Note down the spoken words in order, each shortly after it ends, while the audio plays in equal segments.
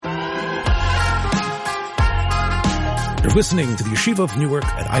You're listening to the Yeshiva of Newark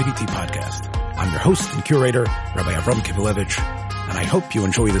at IVT podcast. I'm your host and curator, Rabbi Avram Kivelevitz, and I hope you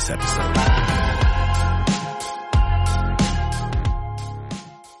enjoy this episode.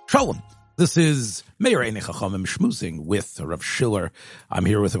 Shalom. This is Meir Eine Chachamim-Schmoozing with Rav Schiller. I'm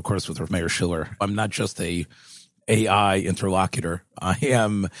here with, of course, with Rav Meir Schiller. I'm not just a AI interlocutor. I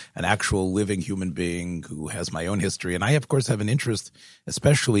am an actual living human being who has my own history. And I, of course, have an interest,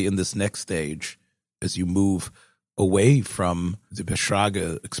 especially in this next stage, as you move away from the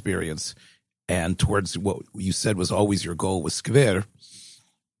Beshraga experience and towards what you said was always your goal with Skverer.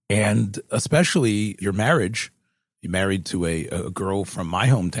 And especially your marriage. You married to a girl from my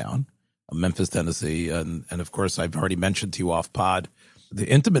hometown, Memphis, Tennessee. And of course, I've already mentioned to you off pod the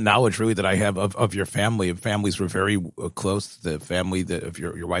intimate knowledge really that I have of your family. Families were very close, the family of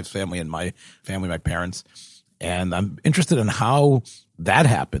your wife's family and my family, my parents. And I'm interested in how that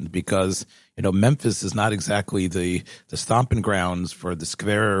happened because, you know, Memphis is not exactly the stomping grounds for the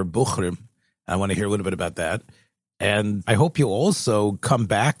Skverer Buchrim. I want to hear a little bit about that. And I hope you'll also come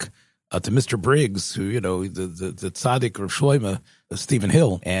back to Mr. Briggs, who, you know, the tzaddik Rav Shlomo, Stephen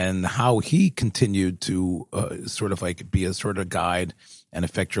Hill, and how he continued to sort of like be a sort of guide and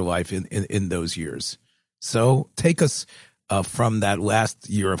affect your life in those years. So take us from that last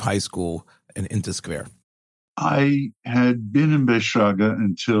year of high school and into Skverer. I had been in Beshraga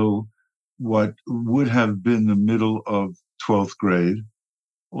until what would have been the middle of 12th grade,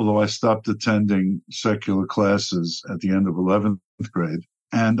 although I stopped attending secular classes at the end of 11th grade.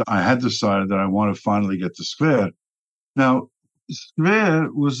 And I had decided that I want to finally get to Skverer. Now, Skverer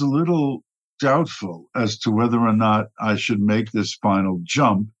was a little doubtful as to whether or not I should make this final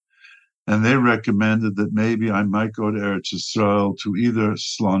jump. And they recommended that maybe I might go to Eretz Yisrael to either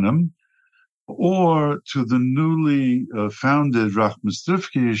Slonim or to the newly founded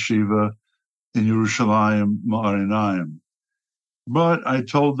Rachmistrivki Yeshiva in Yerushalayim, Ma'arinayim. But I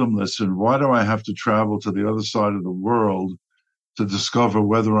told them, listen, why do I have to travel to the other side of the world to discover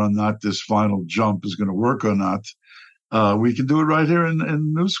whether or not this final jump is going to work or not? We can do it right here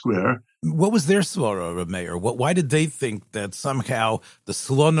in New Square. What was their svara, Mayor? Why did they think that somehow the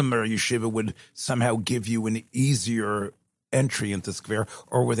Slonim Yeshiva would somehow give you an easier entry into Skverer,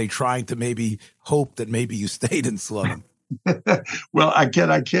 or were they trying to maybe hope that maybe you stayed in Slonim? Well, I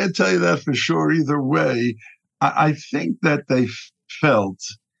can't tell you that for sure either way. I think that they felt,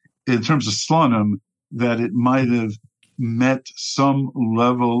 in terms of Slonim, that it might have met some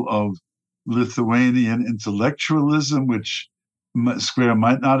level of Lithuanian intellectualism, which Skverer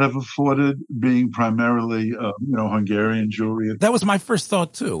might not have afforded, being primarily, Hungarian Jewry. That was my first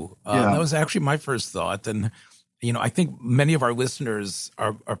thought too. That was actually my first thought, and you know, I think many of our listeners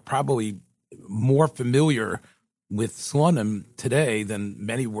are probably more familiar with Slonim today than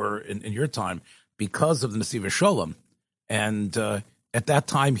many were in your time because of the Nesiva Sholem, and at that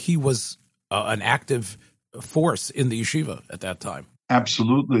time he was an active force in the yeshiva at that time.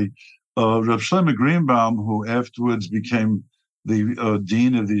 Absolutely. Rav Shlomo Greenbaum, who afterwards became the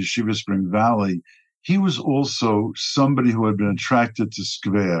dean of the Yeshiva Spring Valley, he was also somebody who had been attracted to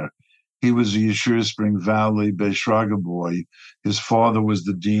Skverer. He was a Yeshiva Spring Valley Beshraga boy. His father was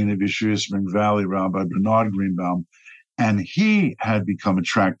the dean of Yeshiva Spring Valley, Rabbi Bernard Greenbaum, and he had become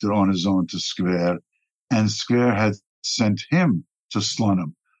attracted on his own to Skverer, and Skverer had sent him to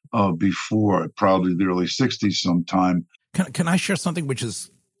Slonim before, probably the early 60s sometime. Can I share something which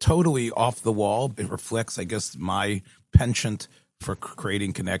is totally off the wall? It reflects, I guess, my penchant for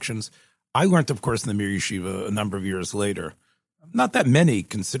creating connections. I learned, of course, in the Mir Yeshiva a number of years later. Not that many,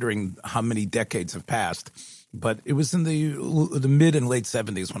 considering how many decades have passed, but it was in the mid and late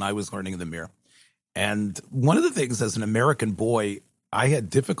 70s when I was learning in the Mir. And one of the things as an American boy I had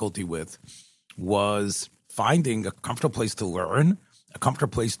difficulty with was finding a comfortable place to learn, a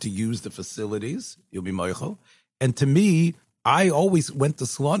comfortable place to use the facilities, you'll be moichel. And to me, I always went to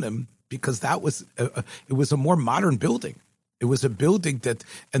Slonim because that was it was a more modern building. It was a building that,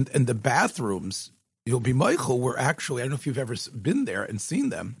 and the bathrooms, you'll be moichel, were actually, I don't know if you've ever been there and seen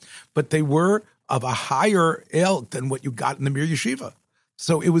them, but they were of a higher ilk than what you got in the Mir Yeshiva.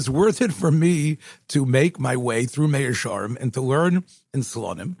 So it was worth it for me to make my way through Meir Sharm and to learn in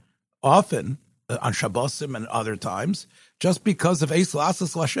Slonim, often on Shabbosim and other times, just because of Eis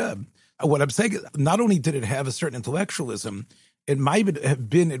Lasas Lashem. What I'm saying is, not only did it have a certain intellectualism, it might have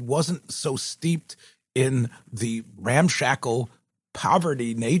been, it wasn't so steeped in the ramshackle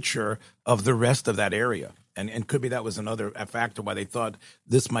poverty nature of the rest of that area. And could be that was another factor why they thought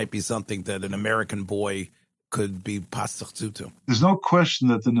this might be something that an American boy could be pasach to. There's no question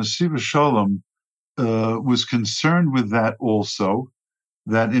that the Nesiva Sholem was concerned with that also,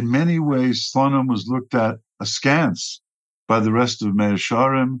 that in many ways Slonim was looked at askance by the rest of Meir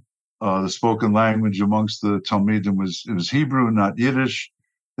Sharim. The spoken language amongst the Talmidim was Hebrew, not Yiddish.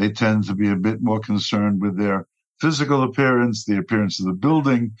 They tend to be a bit more concerned with their physical appearance, the appearance of the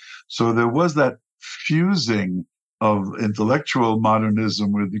building. So there was that fusing of intellectual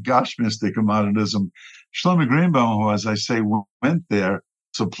modernism with the Gashmistic modernism. Shlomo Greenbaum, who, as I say, went there,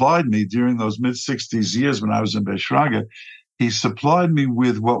 supplied me during those mid-60s years when I was in Beishraga. He supplied me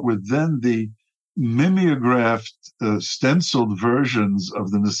with what were then the mimeographed, stenciled versions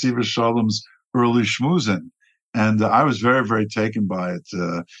of the Nesiva Shalom's early Schmoozing. And I was very, very taken by it.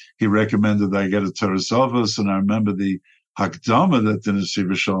 He recommended that I get a Torah Salvus, and I remember the Hakdama that the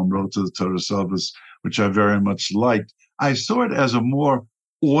Nesiva Shalom wrote to the Torah Salvus, which I very much liked. I saw it as a more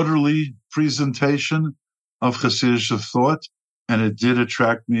orderly presentation of Hasidic thought, and it did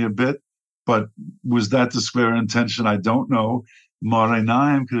attract me a bit. But was that the Skverer intention? I don't know.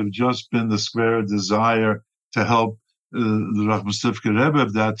 Morainayim could have just been the Skverer desire to help the Rav Rebbe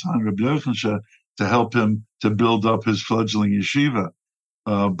of that time, Rabbi Yochanan, to help him to build up his fledgling yeshiva.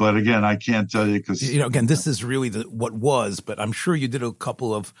 But again, I can't tell you because again, this is really what was. But I'm sure you did a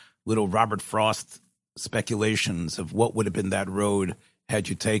couple of little Robert Frost speculations of what would have been that road had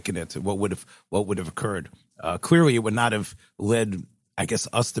you taken it. What would have occurred? Clearly, it would not have led, I guess,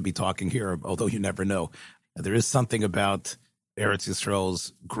 us to be talking here. Although you never know, there is something about Eretz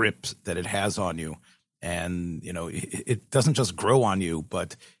Yisrael's grip that it has on you, and it doesn't just grow on you,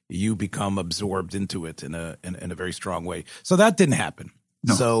 but you become absorbed into it in a very strong way. So that didn't happen.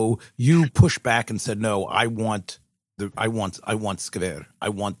 No. So you pushed back and said, "No, I want Skverer. I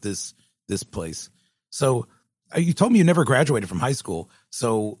want this place." So you told me you never graduated from high school.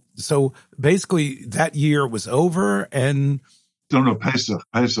 So basically that year was over, and no, Pesach.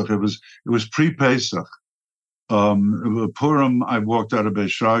 It was pre-Pesach. Purim, I walked out of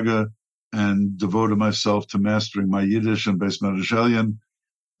Beishraga and devoted myself to mastering my Yiddish and Beis Medrash.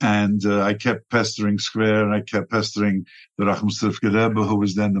 And I kept pestering Skverer, and I kept pestering the Rachmstifke Rebbe, who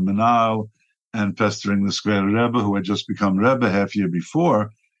was then the Menal, and pestering the Skverer Rebbe, who had just become Rebbe half year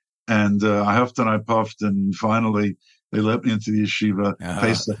before. And I huffed and I puffed, and finally they let me into the yeshiva,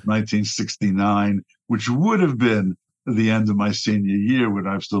 Pesach 1969, which would have been the end of my senior year, when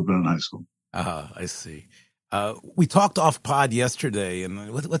I've still been in high school. I see. We talked off pod yesterday,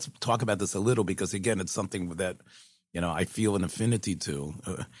 and let's talk about this a little, because again, it's something that I feel an affinity to.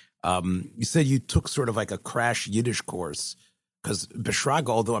 You said you took sort of like a crash Yiddish course, because Beishraga,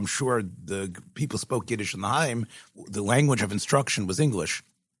 although I'm sure the people spoke Yiddish in the Haim, the language of instruction was English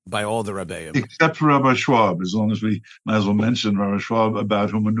by all the Rebbeim. Except for Rabbi Schwab, as long as we might as well mention Rabbi Schwab,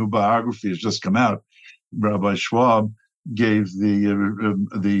 about whom a new biography has just come out. Rabbi Schwab gave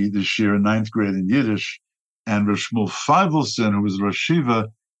the shir in 9th grade in Yiddish, and Rav Shmuel Feivelson, who was Rosh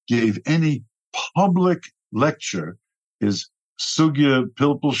Shiva, gave any public lecture, his Sugya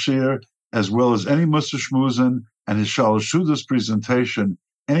Pilpul shir, as well as any Mussar Schmoozing and his Shalosh Shudas presentation.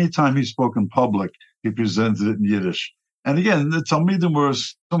 Anytime he spoke in public, he presented it in Yiddish. And again, the Talmidim were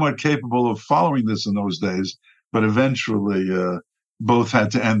somewhat capable of following this in those days, but eventually both had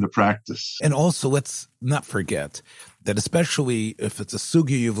to end the practice. And also, let's not forget that especially if it's a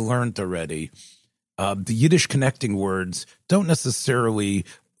sugya you've learned already, the Yiddish connecting words don't necessarily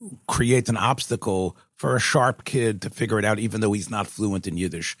create an obstacle for a sharp kid to figure it out, even though he's not fluent in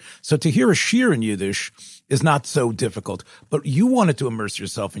Yiddish. So to hear a shir in Yiddish is not so difficult. But you wanted to immerse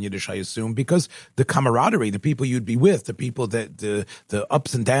yourself in Yiddish, I assume, because the camaraderie, the people you'd be with, the people that the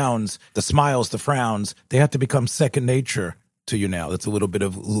ups and downs, the smiles, the frowns, they have to become second nature to you now. That's a little bit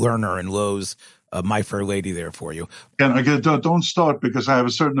of Lerner and Lowe's My Fair Lady there for you. And don't start, because I have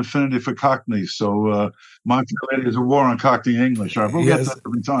a certain affinity for Cockney. So My Fair Lady is a war on Cockney English. I will get that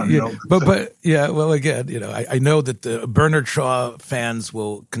every time. Yeah. But yeah, well, again, I know that the Bernard Shaw fans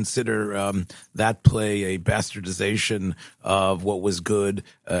will consider that play a bastardization of what was good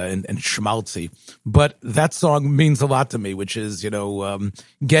and schmaltzy. But that song means a lot to me, which is,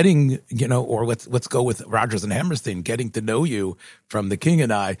 getting, or let's go with Rodgers and Hammerstein, getting to know you from The King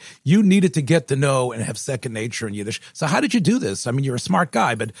and I. You needed to get to know and have second nature in Yiddish. So how did you do this? I mean, you're a smart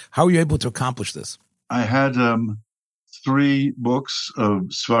guy, but how were you able to accomplish this? I had 3 books of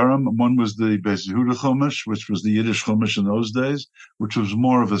Svarim. One was the Beis Yehuda Chumash, which was the Yiddish Chumash in those days, which was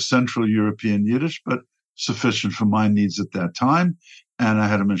more of a Central European Yiddish, but sufficient for my needs at that time. And I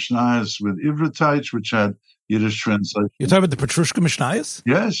had a Mishnayos with Ivritite, which had Yiddish translation. You're talking about the Petrushka Mishnayos?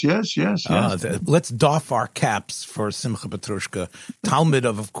 Yes. Let's doff our caps for Simcha Petrushka, Talmud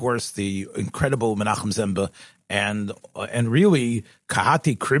of course, the incredible Menachem Zemba, and really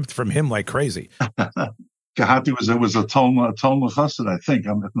Kahati cribbed from him like crazy. Kahati was a Talmud Chassid, I think,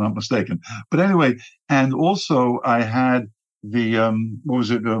 if I'm not mistaken. But anyway, and also I had what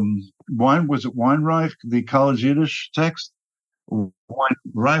was it? Weinreich, the college Yiddish text?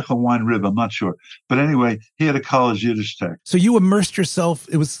 Weinreich or Weinrib, I'm not sure. But anyway, he had a college Yiddish text. So you immersed yourself.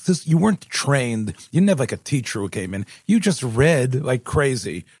 It was this, you weren't trained. You didn't have like a teacher who came in. You just read like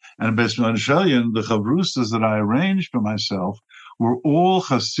crazy. And based on Shellian, the chavrusas that I arranged for myself were all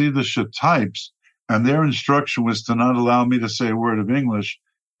Hasidic types, and their instruction was to not allow me to say a word of English,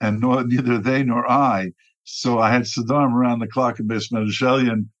 and neither they nor I. So I had Siddarim around the clock in Beis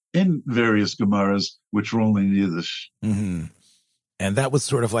Medashelian in various Gemaras, which were only in Yiddish. Mm-hmm. And that was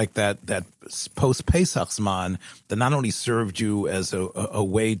sort of like that post-Pesach Zman that not only served you as a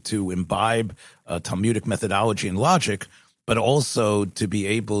way to imbibe Talmudic methodology and logic, but also to be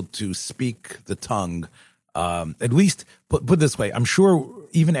able to speak the tongue. At least, put it this way, I'm sure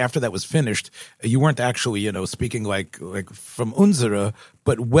even after that was finished, you weren't actually, speaking like from Unzera,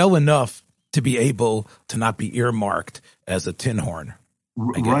 but well enough to be able to not be earmarked as a tin horn.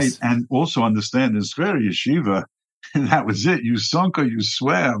 Right, and also understand in Skverer Yeshiva, and that was it. You sunk or you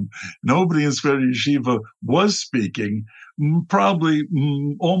swam. Nobody in Skverer Yeshiva was speaking. Probably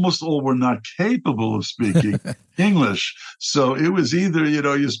almost all were not capable of speaking English. So it was either,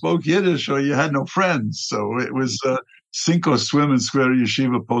 you spoke Yiddish or you had no friends. So it was sink or swim in Skverer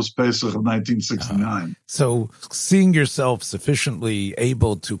Yeshiva post-Pesach of 1969. So seeing yourself sufficiently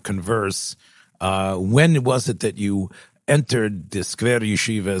able to converse, when was it that you entered the Skverer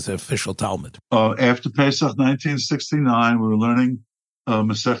Yeshiva as official Talmud? After Pesach 1969, we were learning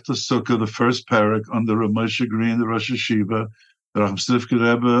Masechta Sukkah, the first parak, under Rav Moshe Green, the Rosh Yeshiva. Rav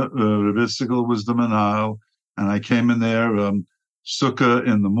Rebbe, Rav Yitzchak was the Manal, and I came in there, Sukkah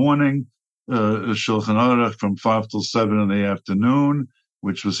in the morning, Shulchan Aruch from 5 till 7 in the afternoon,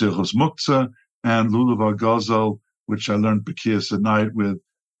 which was Hilchos Muktzah, and Lulav Gazel, which I learned Bekias at night with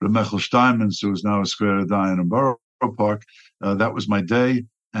Rav Mechel Steinmetz, who is now a Skverer Dayan in Borough Park. That was my day,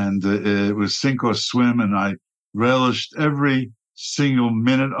 and it was sink or swim, and I relished every single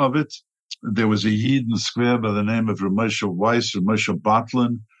minute of it. There was a Yid in Skverer by the name of Rav Moshe Weiss, Rav Moshe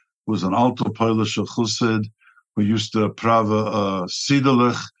Batlin, who was an Alto Polish Chassid, who used to prava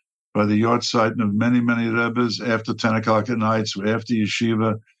Siderlich by the yahrzeit of many, many Rebbes after 10 o'clock at night. So after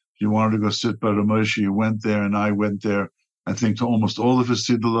yeshiva, if you wanted to go sit by Rav Moshe, you went there, and I went there, I think, to almost all of his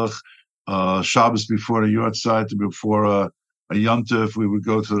Siderlich. Shabbos before the yahrzeit, before a Yom Tov, we would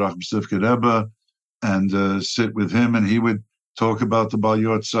go to the Rebbe and sit with him, and he would talk about the Baal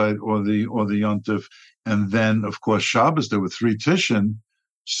Yahrzeit or the Yom Tov. And then, of course, Shabbos, there were 3 Tishin.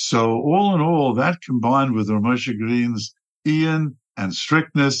 So all in all, that combined with Rav Moshe Green's Ian and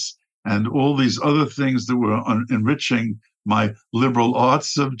strictness and all these other things that were enriching my liberal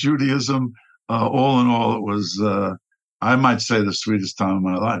arts of Judaism, all in all, it was, I might say, the sweetest time of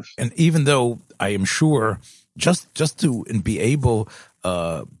my life. And even though I am sure just to be able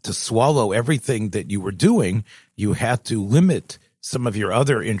to swallow everything that you were doing, you had to limit some of your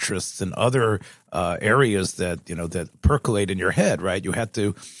other interests and other areas that that percolate in your head, right? You had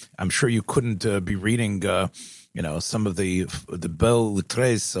to. I'm sure you couldn't be reading, some of the belles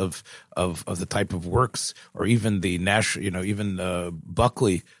lettres of the type of works, or even the national, even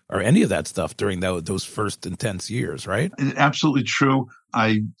Buckley or any of that stuff during those first intense years, right? Absolutely true.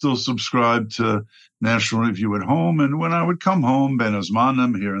 I still subscribe to National Review at home, and when I would come home, Ben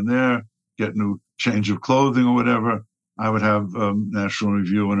Azmanim here and there, get new change of clothing or whatever, I would have National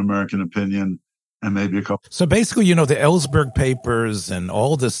Review and American Opinion, and maybe a couple. So basically, the Ellsberg papers and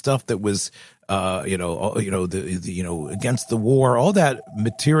all the stuff that was, against the war, all that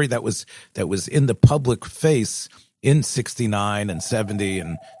material that was in the public face in 69 and 70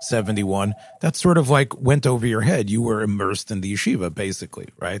 and 71, that sort of like went over your head. You were immersed in the yeshiva, basically,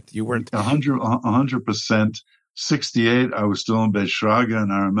 right? You weren't 100%. 68, I was still in Beis Shraga,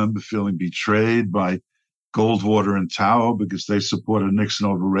 and I remember feeling betrayed by Goldwater and Tao because they supported Nixon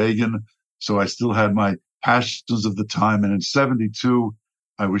over Reagan. So I still had my passions of the time. And in 72,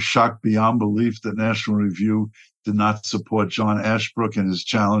 I was shocked beyond belief that National Review did not support John Ashbrook in his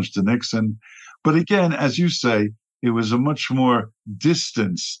challenge to Nixon. But again, as you say, it was a much more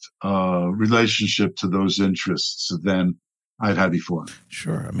distanced relationship to those interests than I'd had before.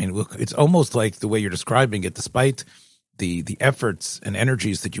 Sure. I mean, look, it's almost like the way you're describing it, despite the efforts and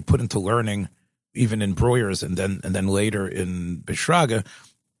energies that you put into learning, even in Breuer's and then later in Beis Shraga,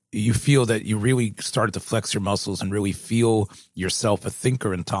 you feel that you really started to flex your muscles and really feel yourself a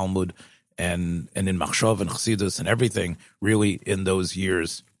thinker in Talmud and in Machshava and Chassidus and everything, really in those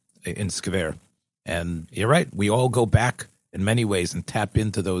years in Skverer. And you're right, we all go back in many ways and tap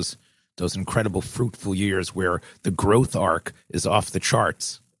into those incredible fruitful years where the growth arc is off the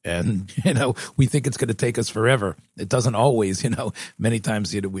charts. And, we think it's going to take us forever. It doesn't always, many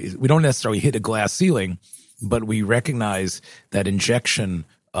times we don't necessarily hit a glass ceiling, but we recognize that injection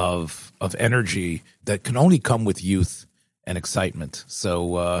of energy that can only come with youth and excitement.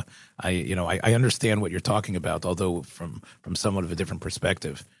 So I understand what you're talking about, although from somewhat of a different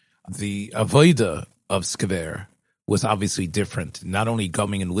perspective. The avoda of Skverer was obviously different, not only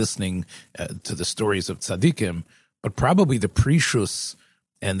coming and listening to the stories of tzaddikim, but probably the precious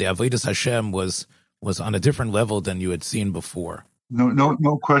and the avodas Hashem was on a different level than you had seen before.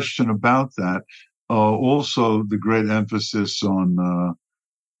 No question about that. Also, the great emphasis on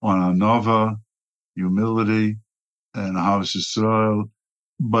anava, humility, and Ahavas Yisrael.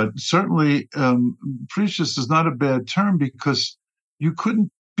 But certainly, precious is not a bad term because you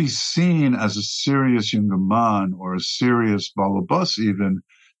couldn't be seen as a serious younger man or a serious balabas even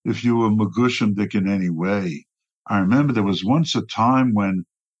if you were Megushamdik in any way. I remember there was once a time when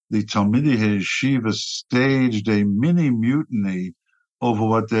the Talmidei Yeshiva staged a mini mutiny over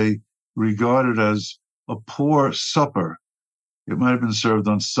what they regarded as a poor supper. It might have been served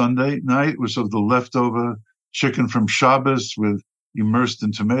on Sunday night. It was of the leftover chicken from Shabbos immersed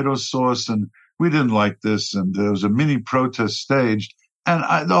in tomato sauce, and we didn't like this, and there was a mini protest staged,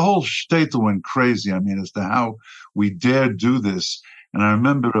 and the whole state went crazy, as to how we dared do this. And I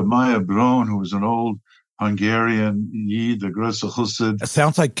remember Maya Bron, who was an old Hungarian Yid, a Grosse Chassid. It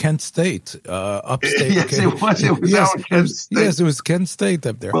sounds like Kent State, upstate. Yes, it was. It was yes, Kent State. Yes, it was Kent State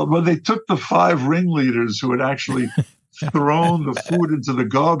up there. Well, they took the 5 ringleaders who had actually thrown the food into the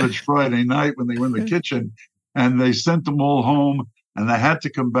garbage Friday night when they were in the kitchen, and they sent them all home, and they had to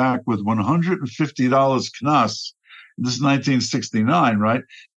come back with $150 knas. This is 1969, right?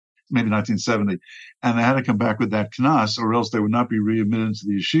 Maybe 1970. And they had to come back with that knas, or else they would not be readmitted into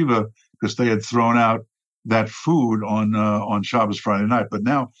the yeshiva because they had thrown out that food on Shabbos Friday night. But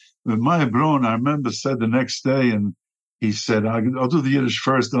now, Maya Bron, I remember, said the next day, and he said, I'll do the Yiddish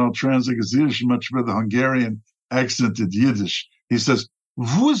first, and I'll translate, because Yiddish is much better the Hungarian accented Yiddish. He says,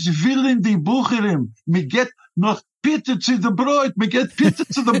 "Wos willen die Bucherim? Me get noch Pitte zu the Brot. Me get Pitte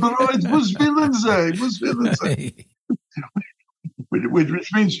to the Brot. Wos willen sie? Wos willen sie?" Which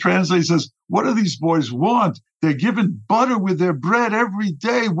means, translate, says, what do these boys want? They're given butter with their bread every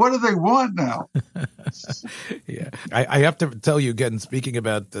day. What do they want now? Yeah, I have to tell you again, speaking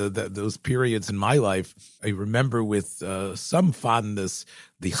about those periods in my life, I remember with some fondness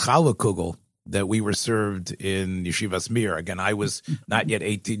the challah that we were served in Yeshivas Mir. Again, I was not yet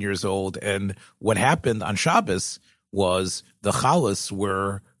 18 years old. And what happened on Shabbos was the challahs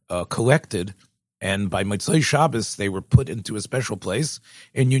were collected, and by Motzei Shabbos, they were put into a special place,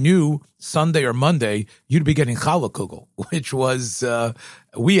 and you knew Sunday or Monday, you'd be getting challah kugel, which was,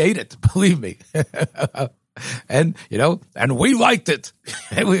 we ate it, believe me. And, and we liked it.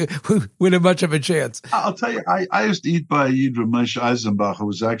 we didn't much of a chance. I'll tell you, I used to eat by Yid Ramesh Eisenbach, who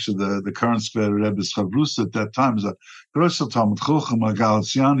was actually the current Skverer Rebbe's Chavrus at that time. He was a Grosser Talmud Chochem, a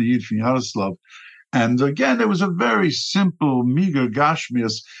Galician Yid from Yaroslav. And again, it was a very simple, meager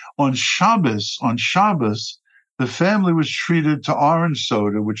Gashmias. On Shabbos, the family was treated to orange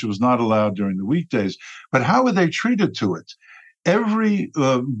soda, which was not allowed during the weekdays. But how were they treated to it? Every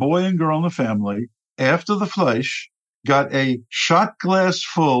boy and girl in the family, after the flesh, got a shot glass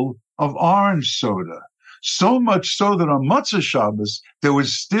full of orange soda. So much so that on Matzah Shabbos, there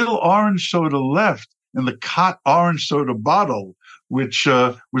was still orange soda left in the Kot orange soda bottle, which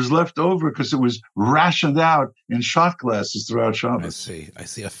was left over because it was rationed out in shot glasses throughout Shabbos. I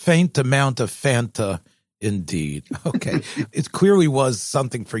see. A faint amount of Fanta, indeed. Okay. It clearly was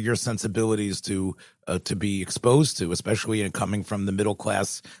something for your sensibilities to be exposed to, especially in coming from the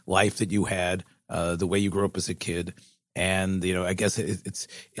middle-class life that you had, the way you grew up as a kid. And, I guess it's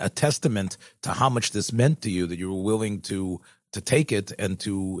a testament to how much this meant to you, that you were willing to take it and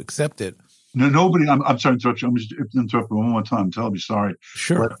to accept it. No, nobody. I'm sorry to interrupt you. I'm just interrupting one more time. Tell me, sorry.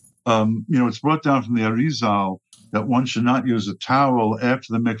 Sure. But, it's brought down from the Arizal that one should not use a towel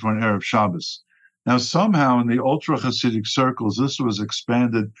after the mikvah on Erev Shabbos. Now, somehow in the ultra Hasidic circles, this was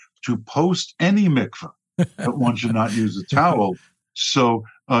expanded to post any mikvah that one should not use a towel. So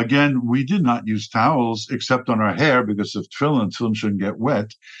again, we did not use towels except on our hair because of tefillin shouldn't get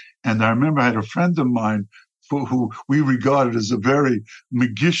wet. And I remember I had a friend of mine who we regarded as a very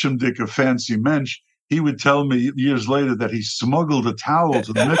megishimdik, a fancy mensch. He would tell me years later that he smuggled a towel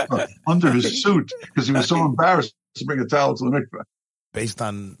to the mikveh under his suit because he was so embarrassed to bring a towel to the mikveh. Based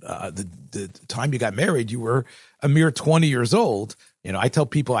on the time you got married, you were a mere 20 years old. I tell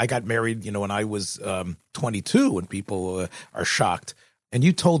people I got married, when I was 22, and people are shocked. And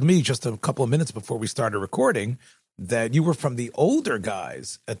you told me just a couple of minutes before we started recording that you were from the older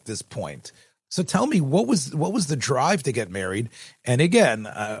guys at this point. So tell me, what was the drive to get married? And again,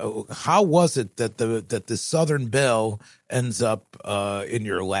 how was it that the Southern Belle ends up in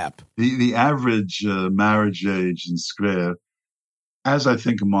your lap? The average marriage age in Skverer, as I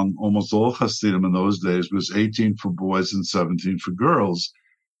think among almost all Hasidim in those days, was 18 for boys and 17 for girls.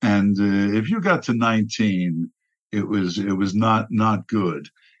 And if you got to 19, it was not good.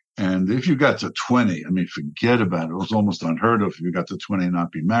 And if you got to 20, I mean, forget about it. It was almost unheard of if you got to 20 and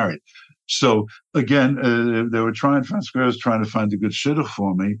not be married. So again, they were Skverer was trying to find a good shidduch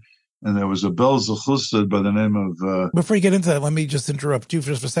for me. And there was a Bel Zechusted by the name of... Before you get into that, let me just interrupt you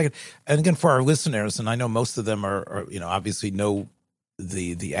for just a second. And again, for our listeners, and I know most of them are obviously know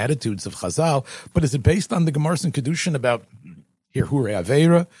the attitudes of Chazal, but is it based on the Gemaras and Kedushin about Hirhure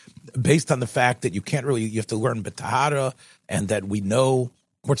Aveira, based on the fact that you have to learn B'Tahara, and that we know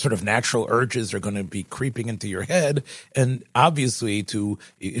what sort of natural urges are going to be creeping into your head, and obviously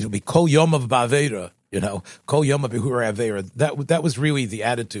it'll be Kol Yom of Ba'Aveira, Kol Yom of Hirhure Aveira. That was really the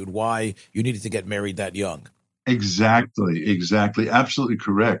attitude why you needed to get married that young. Exactly, absolutely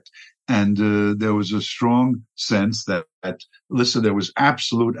correct. And there was a strong sense that, listen, there was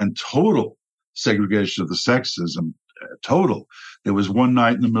absolute and total segregation of the sexes, total. There was one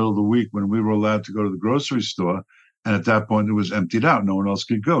night in the middle of the week when we were allowed to go to the grocery store, and at that point it was emptied out. No one else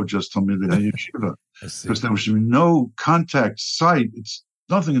could go, just Talmidei Yeshiva. Because there was no contact sight. It's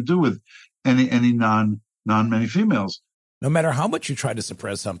nothing to do with any non-many females. No matter how much you try to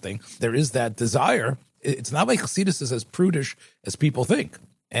suppress something, there is that desire. It's not like Hasidus is as prudish as people think.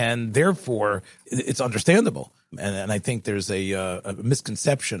 And therefore, it's understandable. And I think there's a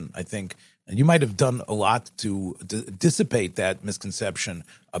misconception, and you might have done a lot to dissipate that misconception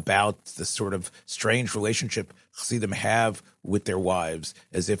about the sort of strange relationship Hasidim have with their wives,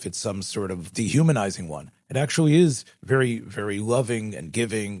 as if it's some sort of dehumanizing one. It actually is very, very loving and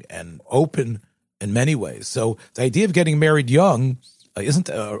giving and open in many ways. So the idea of getting married young isn't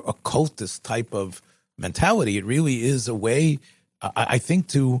a cultist type of mentality. It really is a way, I think,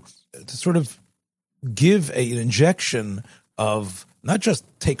 to sort of give an injection of not just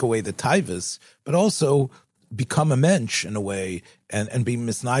take away the taivas, but also become a mensch in a way and be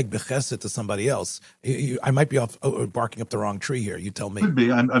misnaig bechesed to somebody else. I might be barking up the wrong tree here. You tell me. Could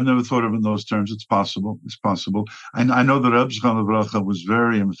be. I've never thought of it in those terms. It's possible. I know that Reb Schiller-Episode was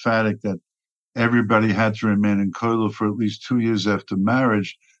very emphatic that everybody had to remain in Kollel for at least 2 years after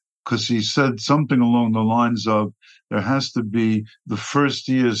marriage, because he said something along the lines of, there has to be the first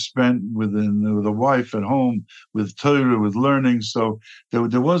year spent with a wife at home, with Torah, with learning. So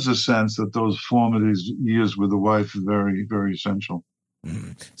there was a sense that those formative years with the wife are very, very essential.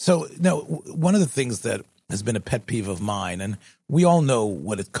 Mm. So now, one of the things that has been a pet peeve of mine, and we all know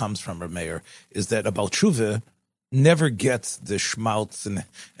what it comes from, Meir, is that a Baal Tshuva never gets the schmaltz and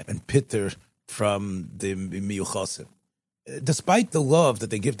pitter from the miyuchasim. Despite the love that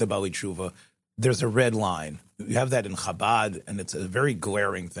they give to Bali Tshuva, there's a red line. You have that in Chabad, and it's a very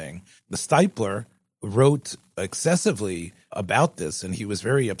glaring thing. The Stipler wrote excessively about this, and he was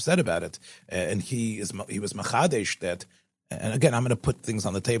very upset about it. And he was machadesh that. And again, I'm going to put things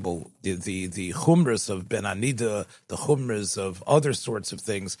on the table. The chumras of Ben Anida, the chumras of other sorts of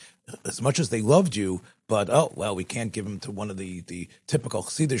things, as much as they loved you, but we can't give him to one of the typical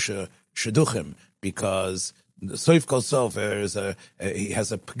Chassidish shidduchim because Soif Kol Sof he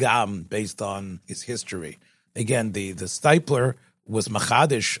has a pgam based on his history. Again, the Stipler was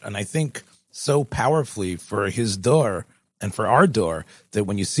machadish, and I think so powerfully for his door and for our door, that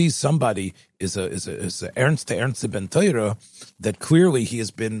when you see somebody is a Ernst to Ernst ben Torah, that clearly he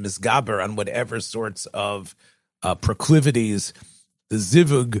has been misgaber on whatever sorts of proclivities the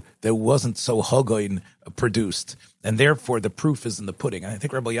zivug that wasn't so hagoin produced, and therefore the proof is in the pudding. And I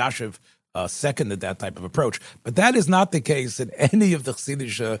think Rabbi Yashiv seconded that type of approach, but that is not the case in any of the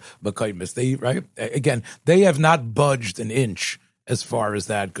Chassidish Mekaymis. They have not budged an inch as far as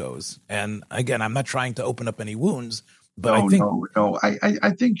that goes. And again, I'm not trying to open up any wounds. But I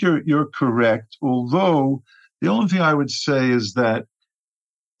think you're correct. Although the only thing I would say is that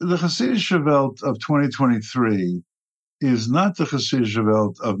the Chassidish Welt of 2023 is not the Chassidish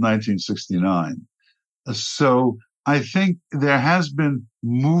Welt of 1969. So I think there has been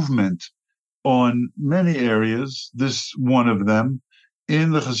movement on many areas. This one of them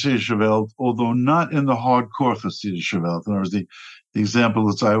in the Chassidish Welt, although not in the hardcore Chassidish Welt. In other words, the example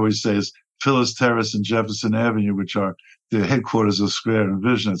that I always say is Phyllis Terrace and Jefferson Avenue, which are the headquarters of Skverer and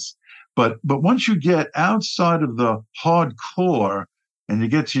Vishnitz. But once you get outside of the hardcore and you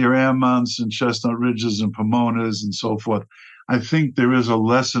get to your Ammons and Chestnut Ridges and Pomonas and so forth, I think there is a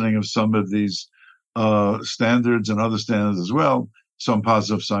lessening of some of these standards and other standards as well, some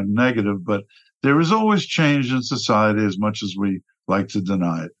positive, some negative, but there is always change in society as much as we like to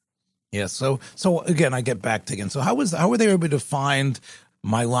deny it. Yeah, so again, I get back to again. So how were they able to find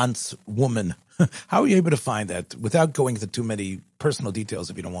Mailan's woman? How were you able to find that without going into too many personal details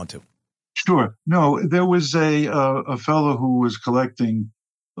if you don't want to? Sure. No, there was a fellow who was collecting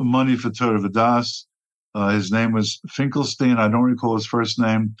money for Torah Vodas. His name was Finkelstein. I don't recall his first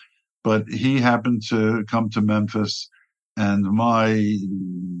name, but he happened to come to Memphis, and my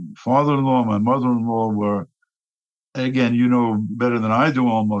father-in-law, my mother-in-law were, again, you know better than I do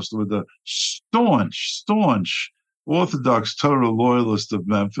almost, were the staunch Orthodox Torah loyalists of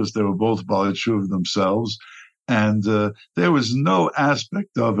Memphis. They were both Baalei Teshuva themselves. And there was no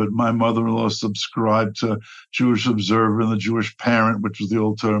aspect of it. My mother-in-law subscribed to Jewish Observer and the Jewish Parent, which was the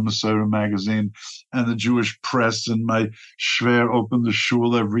old Torah Messiah magazine, and the Jewish Press. And my Skverer opened the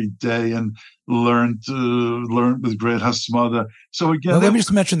shul every day and learned with great hasmada. So again, let me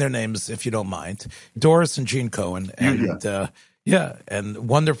just mention their names, if you don't mind: Doris and Gene Cohen, and and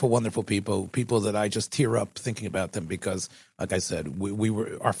wonderful, wonderful people that I just tear up thinking about them because, like I said,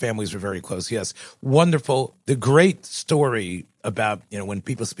 our families were very close. Yes, wonderful. The great story about, when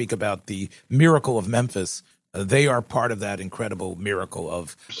people speak about the miracle of Memphis, they are part of that incredible miracle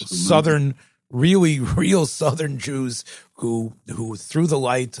of Southern, really real Southern Jews who through the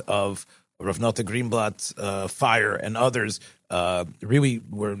light of Rav Nota Greenblatt's fire and others, really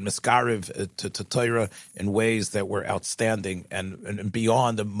were miskarev to Torah in ways that were outstanding and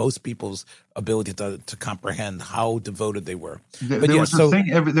beyond most people's ability to comprehend how devoted they were. There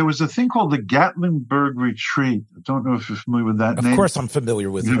was a thing called the Gatlinburg Retreat. I don't know if you're familiar with that name. Of course I'm familiar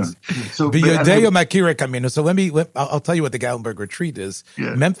with it. So, I'll tell you what the Gatlinburg Retreat is.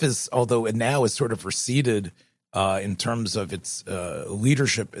 Yeah. Memphis, although it now is sort of receded in terms of its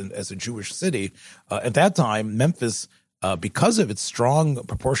leadership as a Jewish city, at that time, Memphis, because of its strong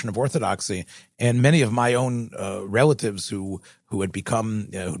proportion of Orthodoxy, and many of my own relatives who had become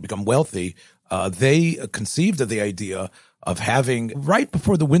wealthy, they conceived of the idea of having, right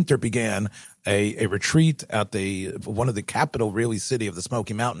before the winter began, a retreat at one of the capital, really, city of the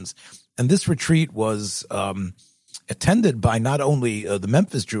Smoky Mountains. And this retreat was attended by not only the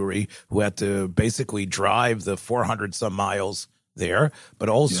Memphis Jewry, who had to basically drive the 400 some miles there, but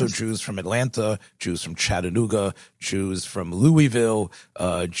also Jews from Atlanta, Jews from Chattanooga, Jews from Louisville,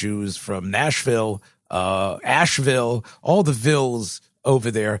 Jews from Nashville, Asheville, all the villes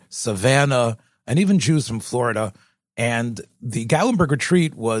over there, Savannah, and even Jews from Florida. And the Gatlinburg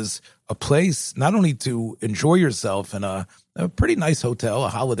Retreat was a place not only to enjoy yourself in a pretty nice hotel, a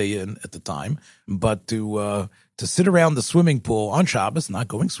Holiday Inn at the time, but to sit around the swimming pool on Shabbos, not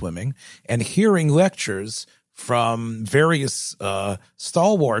going swimming, and hearing lectures from various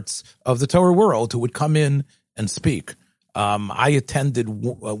stalwarts of the Torah world who would come in and speak. I attended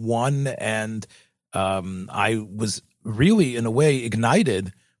one, and I was really, in a way,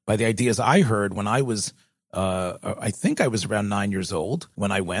 ignited by the ideas I heard when I was, I think I was around 9 years old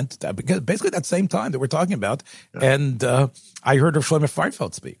when I went, because basically that same time that we're talking about, and I heard of Shlomo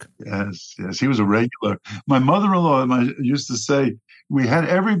Feifeld speak. Yes, he was a regular. My mother-in-law used to say, we had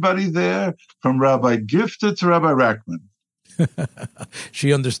everybody there from Rabbi Gifter to Rabbi Rackman.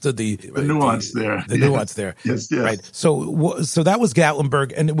 She understood the nuance there. The nuance there. Yes. Right. So that was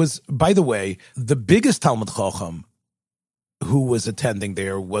Gatlinburg, and it was, by the way, the biggest Talmud Chacham who was attending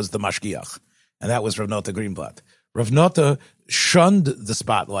there was the Mashgiach, and that was Rav Nota Greenblatt. Rav Nota shunned the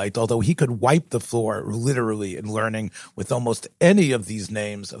spotlight, although he could wipe the floor literally in learning with almost any of these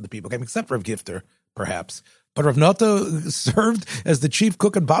names of the people, except for Rav Gifter, perhaps. But Rav Nota served as the chief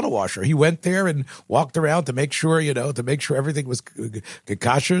cook and bottle washer. He went there and walked around to make sure, everything was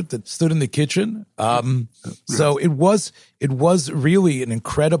kosher, that stood in the kitchen. So it was really an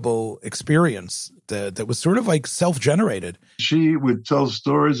incredible experience that was sort of like self-generated. She would tell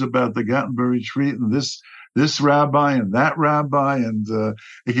stories about the Gatlinburg Retreat and this rabbi and that rabbi. And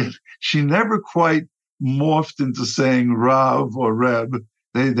again, she never quite morphed into saying Rav or Reb.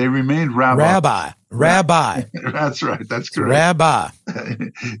 They remained Rabbi. Rabbi. That's right. That's correct. Rabbi.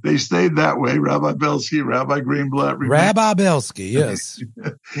 They stayed that way. Rabbi Belsky, Rabbi Greenblatt. Rabbi Belsky, yes.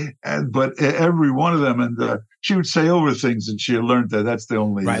 But every one of them, and she would say over things, and she had learned that. That's the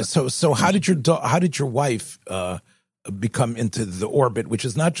only. Right. So how did your wife become into the orbit, which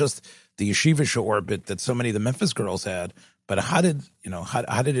is not just the yeshivish orbit that so many of the Memphis girls had, but how did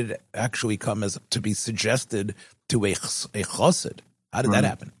it actually come as to be suggested to a chassid? How did that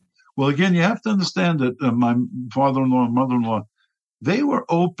happen? Well, again, you have to understand that my father-in-law and mother-in-law, they were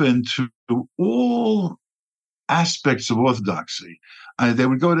open to all aspects of Orthodoxy. They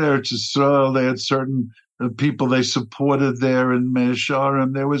would go to Eretz Yisrael. They had certain people they supported there in Meir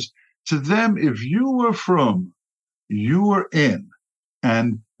Sharim. There was, to them, if you were from, you were in.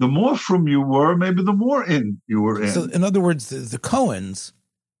 And the more from you were, maybe the more in you were in. So, in other words, the Cohens,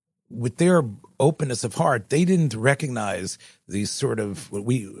 with their openness of heart, they didn't recognize these sort of what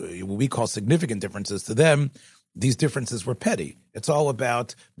we call significant differences. To them, these differences were petty. It's all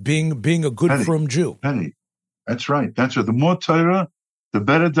about being a good Petty. frum Jew. Petty. That's right. That's right. The more Torah, the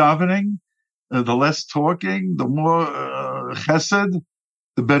better davening, the less talking, the more chesed,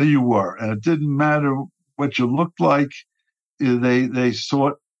 the better you were. And it didn't matter what you looked like. They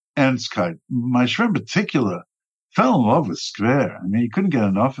sought Ernstkeit. My friend in particular fell in love with Skverer. I mean, he couldn't get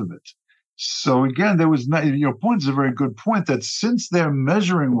enough of it. So again, your point is a very good point, that since their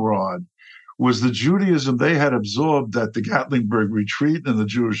measuring rod was the Judaism they had absorbed at the Gatlinburg retreat and the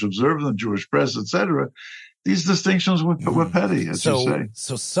Jewish Observer, the Jewish Press, etc., these distinctions were petty, as you say.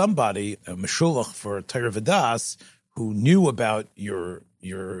 So somebody, a Meshulach for Torah V'das, who knew about your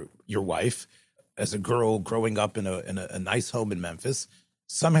wife as a girl growing up in a nice home in Memphis,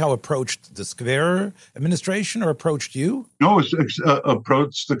 somehow approached the Skverer administration or approached you? No,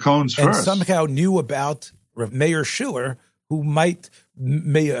 approached the Cohens first. And somehow knew about Mayor Schiller, who may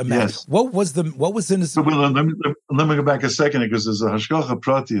imagine. Yes. What was in his... Let me go back a second, because there's a Hashgacha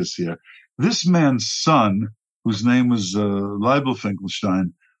Pratius here. This man's son, whose name was Leibel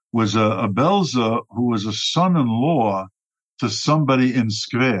Finkelstein, was a Belza who was a son-in-law to somebody in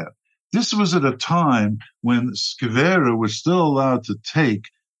Skverer. This was at a time when Skverer was still allowed to take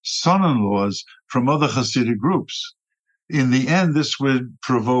son-in-laws from other Hasidic groups. In the end, this would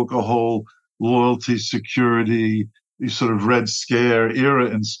provoke a whole loyalty, security, sort of Red Scare era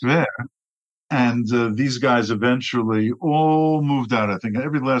in Skverer. And these guys eventually all moved out. I think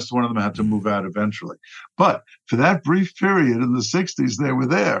every last one of them had to move out eventually. But for that brief period in the 60s, they were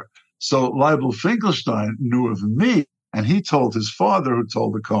there. So Leibel Finkelstein knew of me, and he told his father, who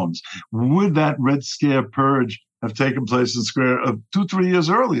told the Cohens. Would that Red Scare purge have taken place in Skverer 2-3 years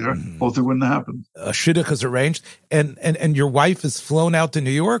earlier? Both it wouldn't have happened. A shidduch is arranged, and your wife is flown out to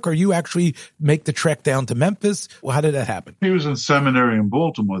New York, or you actually make the trek down to Memphis? Well, how did that happen? He was in seminary in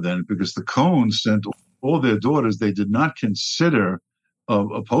Baltimore then, because the Cohens sent all their daughters. They did not consider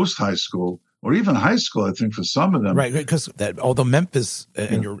a post-high school, or even high school, I think, for some of them. Right, because although Memphis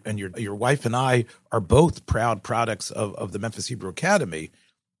and your wife and I are both proud products of the Memphis Hebrew Academy,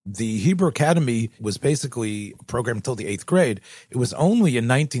 the Hebrew Academy was basically a program until the 8th grade. It was only in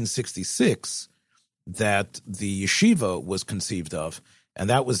 1966 that the yeshiva was conceived of, and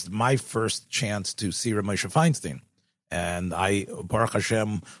that was my first chance to see Rav Moshe Feinstein. And I, Baruch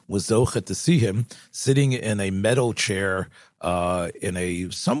Hashem, was zochet to see him sitting in a metal chair in a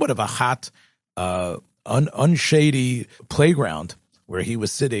somewhat of a hot, unshady playground where he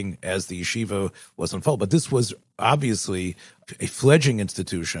was sitting as the yeshiva was unfolding. But this was obviously a fledgling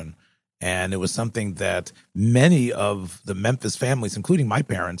institution, and it was something that many of the Memphis families, including my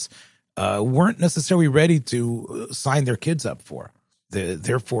parents, weren't necessarily ready to sign their kids up for.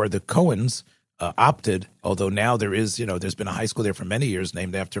 Therefore, the Cohens opted, although now there's been a high school there for many years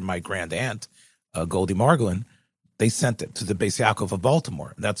named after my grand aunt, Goldie Margolin. They sent it to the Beis Yaakov of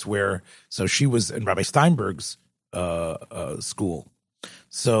Baltimore. That's where, so she was in Rabbi Steinberg's school.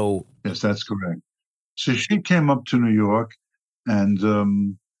 So yes, that's correct. So she came up to New York, and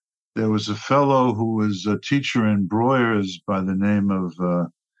there was a fellow who was a teacher in Breuer's by the name of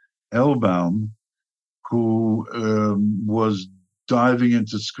Elbaum, who was diving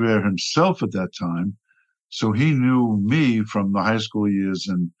into Skverer himself at that time. So he knew me from the high school years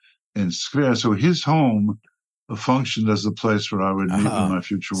in Skverer. So his home functioned as a place where I would meet with my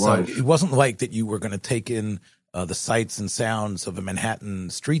future wife. So it wasn't like that you were going to take in the sights and sounds of a Manhattan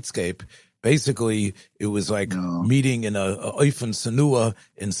streetscape. Basically, it was like meeting in a Oifen Sanua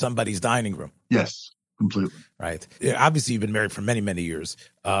in somebody's dining room. Yes, completely. Right. Obviously, you've been married for many, many years.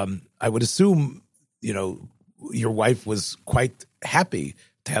 I would assume, your wife was quite happy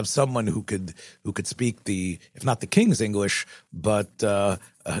to have someone who could speak if not the King's English, but the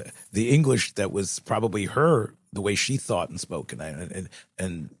English that was probably the way she thought and spoke,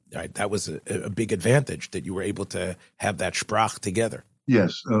 and right, that was a big advantage that you were able to have that sprach together.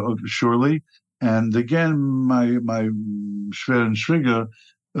 Yes, surely. And again, my Schwer and Schwiger,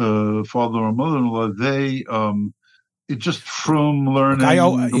 father and mother-in-law, they it just from learning.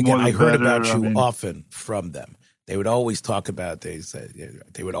 I heard about you often from them. They would always talk about. They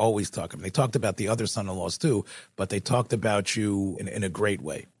talked about the other son-in-laws too, but they talked about you in a great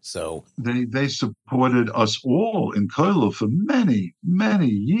way. So they supported us all in Kollel for many, many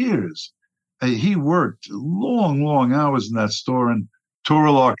years, he worked long, long hours in that store in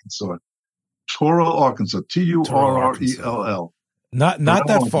Turrell, Arkansas. Turrell. Not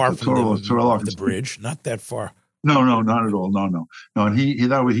that far from Turrell, the bridge. Not that far. No, not at all. No. And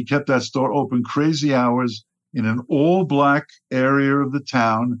he kept that store open crazy hours in an all-black area of the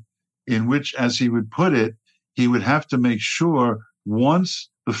town, in which, as he would put it, he would have to make sure once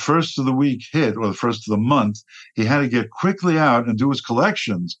the first of the week hit, or the first of the month, he had to get quickly out and do his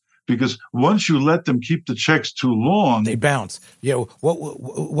collections, because once you let them keep the checks too long, they bounce. Yeah.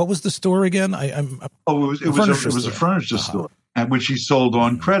 What was the store again? It was a furniture store, at which he sold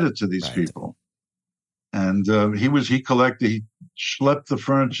on credit to these people. And he schlepped the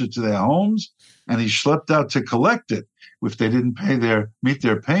furniture to their homes, and he schlepped out to collect it if they didn't meet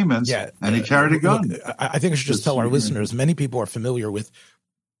their payments. Yeah, and he carried a gun. Look, I think I should just tell our listeners, many people are familiar with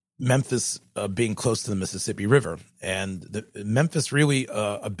Memphis being close to the Mississippi River, and Memphis really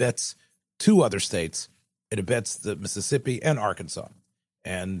abets two other states. It abets the Mississippi and Arkansas.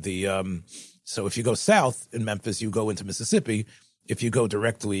 And so if you go south in Memphis, you go into Mississippi. If you go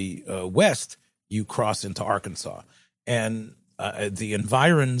directly west, you cross into Arkansas. And the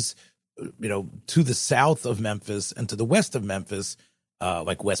environs, to the south of Memphis and to the west of Memphis,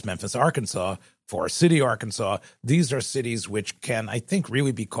 like West Memphis, Arkansas, Forest City, Arkansas, these are cities which can, I think,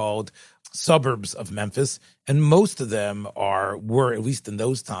 really be called suburbs of Memphis. And most of them were, at least in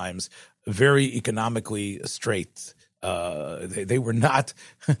those times, very economically straight. They were not,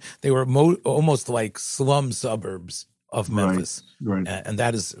 they were almost like slum suburbs of Memphis. Right. And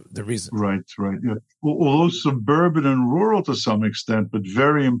that is the reason. Right. Yeah. Although suburban and rural to some extent, but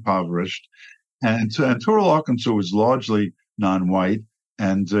very impoverished. And Turrell, Arkansas was largely non-white.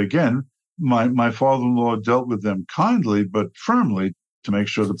 And again, my father-in-law dealt with them kindly, but firmly to make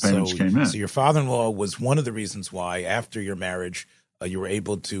sure the payments came in. So your father-in-law was one of the reasons why, after your marriage, you were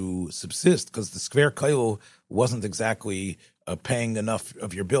able to subsist, because the Skverer Kollel wasn't exactly paying enough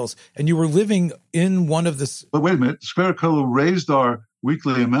of your bills, and you were living in one of the. But wait a minute, Skverer Kollel raised our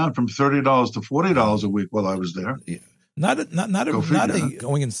weekly amount from $30 to $40 a week while I was there. Yeah.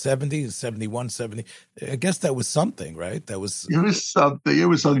 Going in 70, 71, 70. I guess that was something, right? It was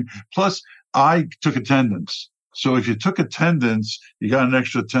something. Plus, I took attendance. So if you took attendance, you got an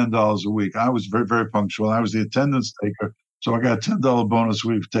extra $10 a week. I was very, very punctual. I was the attendance taker. So I got a $10 bonus a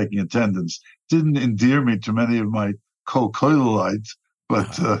week for taking attendance. Didn't endear me to many of my co-Kollelites,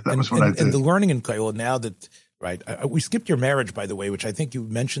 but that was what I did. And the learning in Kollel, now that, right, we skipped your marriage, by the way, which I think you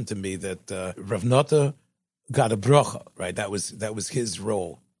mentioned to me that Rav Nota got a bracha, right? That was his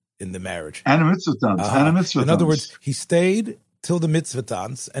role in the marriage. And a mitzvah dance. In other words, he stayed till the mitzvah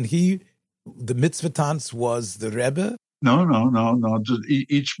dance, and the mitzvah dance was the Rebbe? No. Just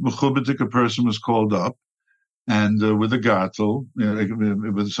each mechubadik person was called up, and with a gartel,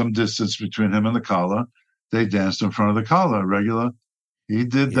 with some distance between him and the kala, they danced in front of the kala, regular. He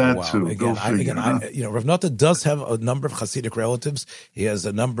did that too. Rav Nota does have a number of Hasidic relatives. He has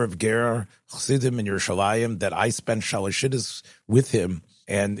a number of Ger Hasidim in Yerushalayim that I spent Shalashidus with him.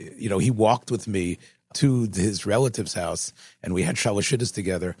 And, he walked with me to his relative's house, and we had Shalashidus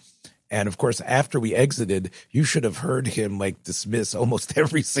together. And of course, after we exited, you should have heard him dismiss almost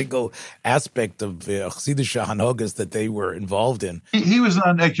every single aspect of Chassidische Hanogas that they were involved in. He was not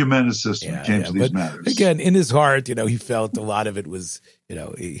an ecumenicist when it came to these matters. Again, in his heart, he felt a lot of it was,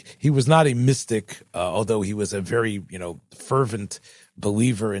 he was not a mystic, although he was a very, fervent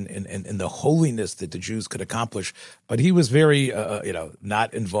believer in the holiness that the Jews could accomplish. But he was very,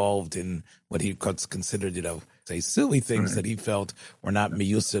 not involved in what he considered, say silly things that he felt were not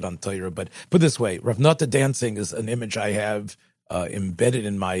miyusid on Torah. But put this way, Rav Nota dancing is an image I have embedded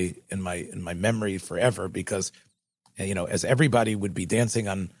in my memory forever, because as everybody would be dancing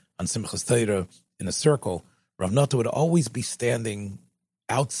on Simchas Torah in a circle, Rav Nota would always be standing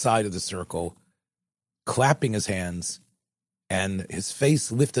outside of the circle, clapping his hands, and his face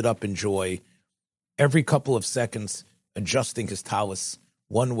lifted up in joy, every couple of seconds adjusting his talus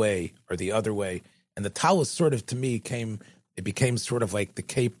one way or the other way. And the talus sort of, to me, became sort of like the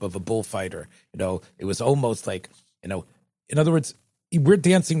cape of a bullfighter. It was almost like, in other words, we're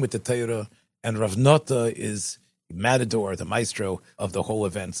dancing with the Torah, and Rav Nota is matador, the maestro of the whole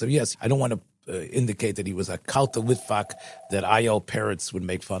event. So yes, I don't want to indicate that he was a kalta litvak that IL parrots would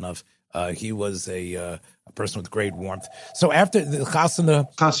make fun of. He was a person with great warmth. So after the chasana...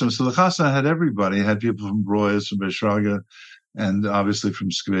 So the chasana had everybody. It had people from Broyes, from Beshraga, and obviously from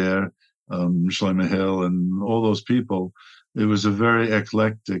Skverer, Shlomo Hill, and all those people. It was a very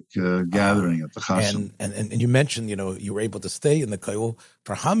eclectic gathering at the chasana. And you mentioned, you were able to stay in the kollel.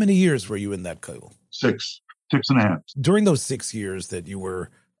 For how many years were you in that kollel? 6.5. During those 6 years that you were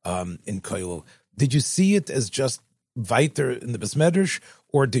in Kollel. Did you see it as just weiter in the Beis Medrash,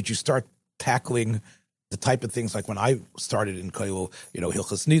 or did you start tackling the type of things like when I started in Kollel,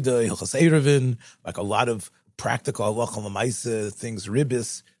 Hilchas Nida, Hilchas Erevin, like a lot of practical halacha l'maaseh things,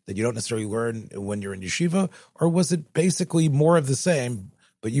 ribbis, that you don't necessarily learn when you're in yeshiva? Or was it basically more of the same,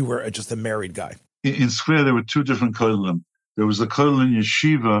 but you were just a married guy? In Skverer, there were two different Kollelim. There was the Kollel in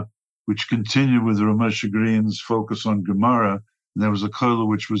yeshiva, which continued with Rav Moshe Green's focus on Gemara, and there was a Kollel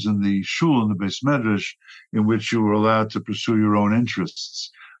which was in the shul, in the Beis Medrash, in which you were allowed to pursue your own interests,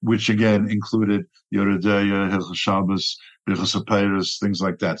 which again included Yoredeya, Hilchas Shabbos, Hilchas HaPeiros, things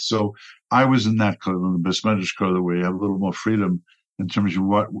like that. So I was in that Kollel, in the Beis Medrash Kollel, where you have a little more freedom in terms of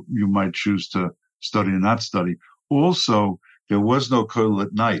what you might choose to study and not study. Also, there was no Kollel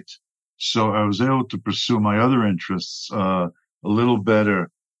at night, so I was able to pursue my other interests a little better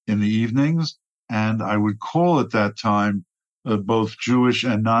in the evenings, and I would call at that time both Jewish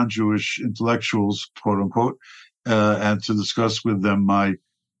and non-Jewish intellectuals, quote unquote, and to discuss with them my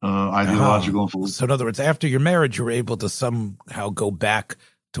ideological. So in other words, after your marriage, you were able to somehow go back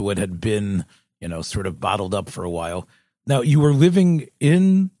to what had been, sort of bottled up for a while. Now, you were living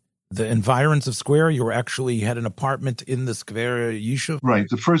in the environs of Skverer. You had an apartment in the Skverer Yishuv? Right.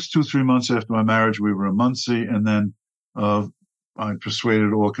 The first 2-3 months after my marriage, we were in Muncie, and then I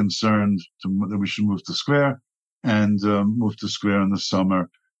persuaded all concerned that we should move to Skverer, and moved to Skverer in the summer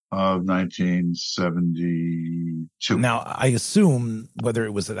of 1972. Now, I assume, whether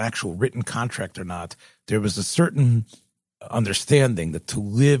it was an actual written contract or not, there was a certain understanding that to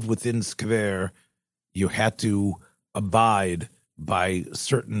live within Skverer, you had to abide by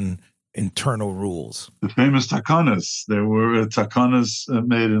certain internal rules. The famous takanas. There were takanas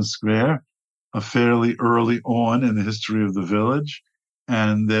made in Skverer fairly early on in the history of the village,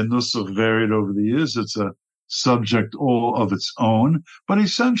 and their nusach varied over the years. It's a subject all of its own, but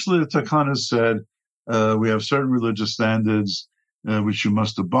essentially the takanas said we have certain religious standards which you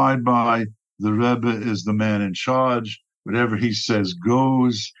must abide by. The Rebbe is the man in charge. Whatever he says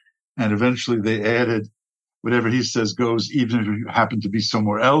goes, and eventually they added whatever he says goes, even if you happen to be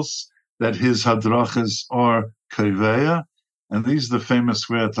somewhere else, that his hadrachas are kaveya. And these are the famous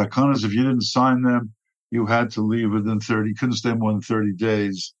Skverer takanas. If you didn't sign them, you had to leave within 30, couldn't stay more than 30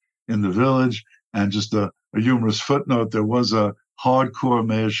 days in the village. And just a humorous footnote, there was a hardcore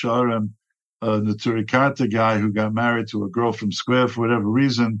Meir Sharem, the Turikata guy who got married to a girl from Skverer for whatever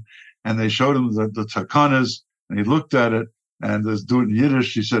reason, and they showed him the takanas, and he looked at it, and this dude in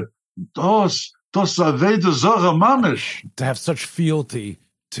Yiddish, he said, Dos Aveda Zara Mamish. To have such fealty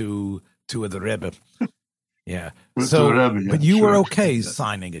to the Rebbe. Yeah. But you were okay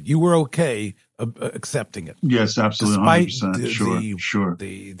signing it. You were okay accepting it. Yes, absolutely. Despite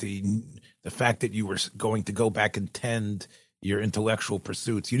 100%. The fact that you were going to go back and tend your intellectual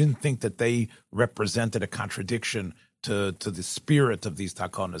pursuits, you didn't think that they represented a contradiction to the spirit of these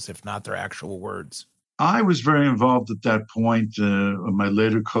takanas, if not their actual words. I was very involved at that point in my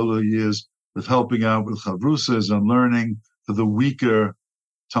later Kollel years with helping out with chavrusas and learning for the weaker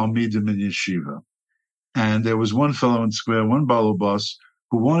talmidim in yeshiva. And there was one fellow in Skverer, one balubas,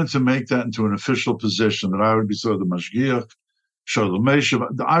 who wanted to make that into an official position, that I would be sort of the mashgiach, shalom meshav.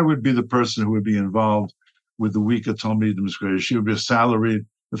 I would be the person who would be involved with the weaker talmidim in Skverer. She would be a salaried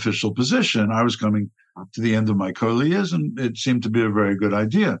official position. I was coming to the end of my Kollel years, and it seemed to be a very good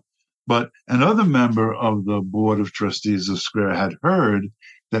idea. But another member of the board of trustees of Skverer had heard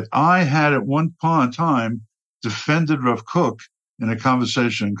that I had at one time defended Rav Kook in a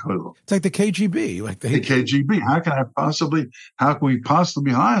conversation in Kollel. It's like the KGB. The KGB. How can we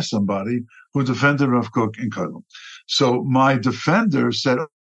possibly hire somebody who defended Rav Kook in Kollel? So my defender said,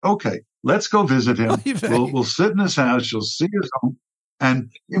 okay, let's go visit him. We'll sit in his house. You'll see his home.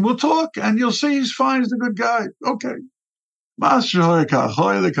 And we'll talk, and you'll see he's fine. He's a good guy. Okay.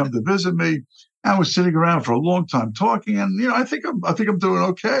 They come to visit me. I was sitting around for a long time talking, and I think I'm doing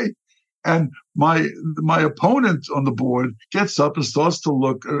okay. And my opponent on the board gets up and starts to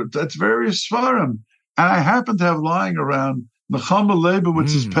look at various svarim, and I happen to have lying around Nechama Leba,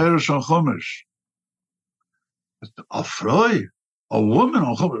 which is Perish on Chumash. A Freud, a woman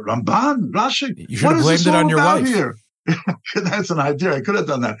on Chumash, Ramban, Rashi. You should have blamed it on your wife. Here? That's an idea. I could have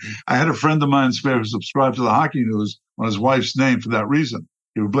done that. I had a friend of mine in Skverer who subscribed to the Hockey News on his wife's name for that reason.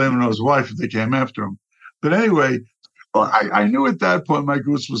 He would blame it on his wife if they came after him. But anyway, I knew at that point my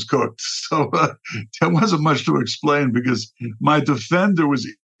goose was cooked. So there wasn't much to explain, because my defender was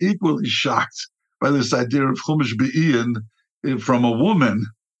equally shocked by this idea of Chumash Be'in from a woman.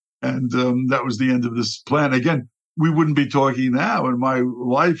 And that was the end of this plan. Again, we wouldn't be talking now. In my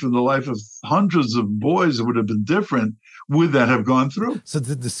life and the life of hundreds of boys, it would have been different. would that have gone through? So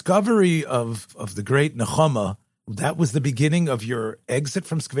the discovery of the great Nechama, that was the beginning of your exit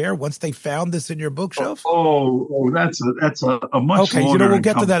from Skverer once they found this in your bookshelf? That's a much okay, longer we'll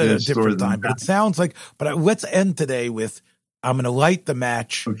get to that at a different time. But it sounds like, let's end today with, I'm going to light the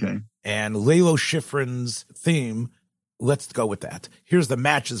match. Okay. And Lalo Schifrin's theme, let's go with that. Here's the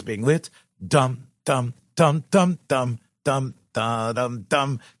matches being lit. Dum, dum, dum, dum, dum, dum, da dum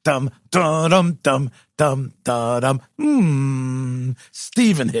dum dum da dum dum dum da dum.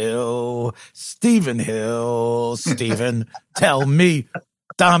 Stephen Hill, Stephen, tell me,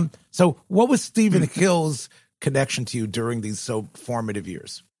 dum. So, what was Stephen Hill's connection to you during these so formative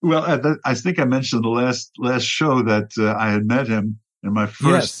years? Well, I think I mentioned the last show that I had met him in my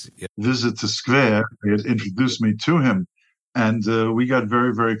first visit to Skverer. He had introduced me to him, and we got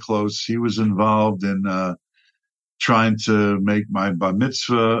very, very close. He was involved in trying to make my bar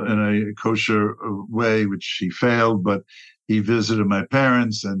mitzvah in a kosher way, which he failed, but he visited my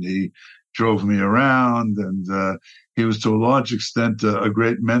parents and he drove me around, and he was to a large extent a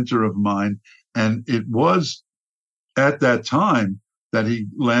great mentor of mine. And it was at that time that he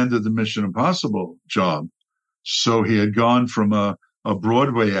landed the Mission Impossible job. So he had gone from a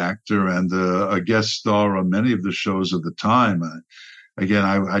Broadway actor and a guest star on many of the shows of the time. Again,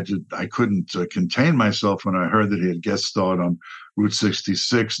 I couldn't contain myself when I heard that he had guest starred on Route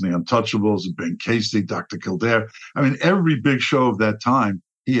 66 and The Untouchables, Ben Casey, Dr. Kildare. I mean, every big show of that time,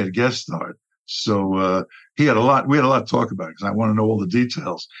 he had guest starred. So we had a lot to talk about because I want to know all the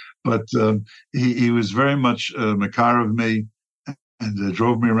details. But he was very much makar of me and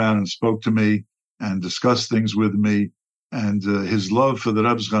drove me around and spoke to me and discussed things with me. And his love for the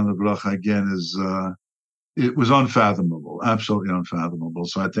Rebbe Zchon Lebracha, again, it was unfathomable, absolutely unfathomable.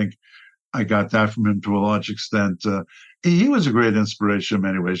 So I think I got that from him to a large extent. He was a great inspiration in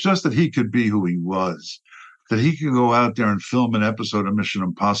many ways, just that he could be who he was, that he could go out there and film an episode of Mission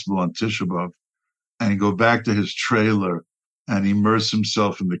Impossible on Tisha B'Av and go back to his trailer and immerse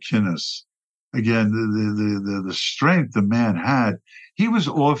himself in the kinnis. Again, the strength the man had. He was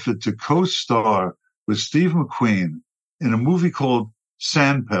offered to co-star with Steve McQueen in a movie called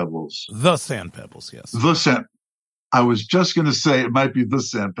Sand Pebbles. The Sand Pebbles, yes. I was just going to say it might be The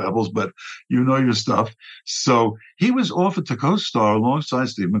Sand Pebbles, but you know your stuff. So he was offered to co-star alongside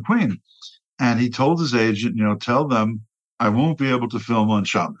Steve McQueen. And he told his agent, tell them I won't be able to film on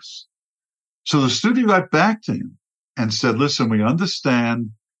Shabbos. So the studio got back to him and said, listen, we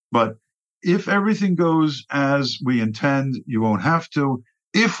understand, but if everything goes as we intend, you won't have to.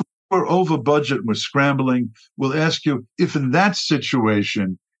 If we're over budget and we're scrambling, we'll ask you if in that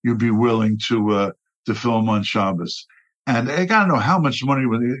situation you'd be willing to film on Shabbos. And I got to know how much money,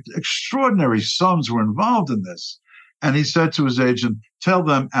 extraordinary sums were involved in this. And he said to his agent, tell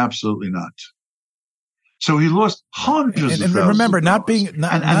them absolutely not. So he lost hundreds of thousands. And remember,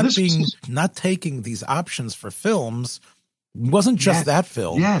 not taking these options for films wasn't just that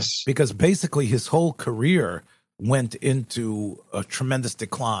film. Yes. Because basically his whole career went into a tremendous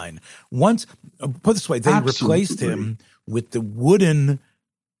decline. Once, put it this way, they replaced him with the wooden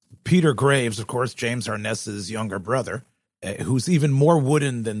Peter Graves, of course, James Arness's younger brother, who's even more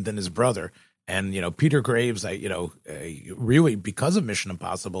wooden than his brother. And, Peter Graves, really, because of Mission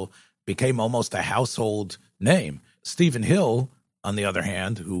Impossible, became almost a household name. Stephen Hill, on the other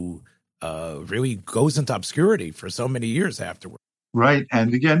hand, who really goes into obscurity for so many years afterward. Right.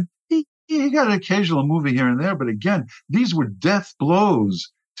 And again, he got an occasional movie here and there. But again, these were death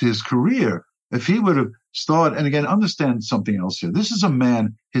blows to his career. If he would have started, and again, understand something else here. This is a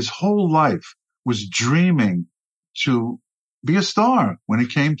man, his whole life was dreaming to be a star when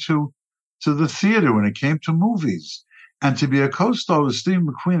it came to the theater, when it came to movies. And to be a co-star with Steve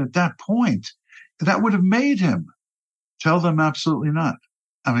McQueen at that point, that would have made him tell them absolutely not.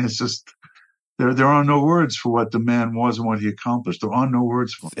 I mean, it's just, there are no words for what the man was and what he accomplished. There are no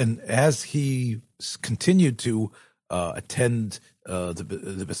words for him. And as he continued to attend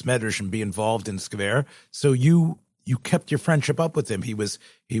the Besmedrash and be involved in Skverer, so you kept your friendship up with him. He was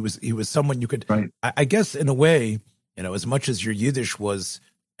someone you could, right. I guess in a way, as much as your Yiddish was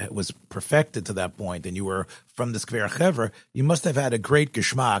perfected to that point, and you were from the Skverer Chevra, you must have had a great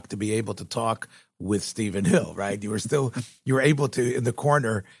geschmack to be able to talk with Stephen Hill, right? You were able to, in the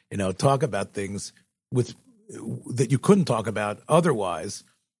corner, talk about things that you couldn't talk about otherwise,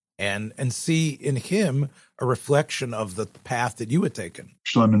 and see in him a reflection of the path that you had taken.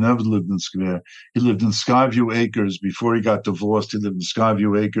 Shlomo never lived in Skverer. He lived in Skyview Acres before he got divorced. He lived in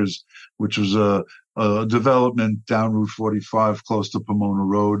Skyview Acres, which was a development down Route 45 close to Pomona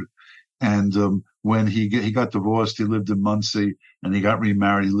Road. And when he got divorced, he lived in Muncie, and he got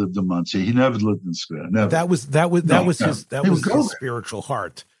remarried, he lived in Muncie. He never lived in Skverer. Never. That was his spiritual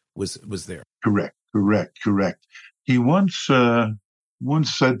heart was there. Correct. He once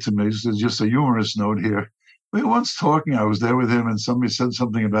said to me, this is just a humorous note here. We were once talking, I was there with him, and somebody said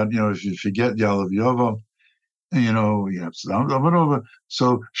something about, if you forget Yalav Yovo, you have to over.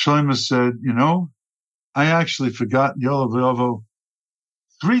 So Shlomo said, I actually forgot Yalav Yovo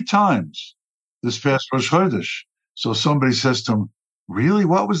 3 times this past Rosh Chodesh. So somebody says to him, really?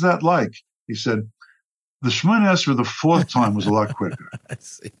 What was that like? He said, the Shemona Esrei the 4th time was a lot quicker. I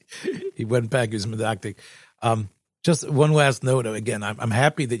see. He went back, he was medactic. Just one last note. Again, I'm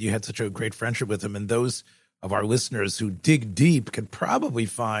happy that you had such a great friendship with him, and those of our listeners who dig deep can probably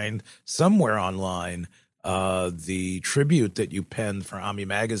find somewhere online the tribute that you penned for Ami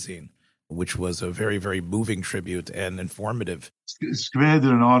Magazine, which was a very, very moving tribute and informative. Skverer did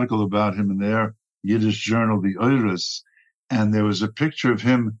an article about him in their Yiddish journal, the Oiris, and there was a picture of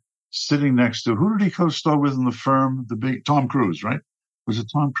him sitting next to, who did he co-star with in the firm? The big Tom Cruise, right? Was it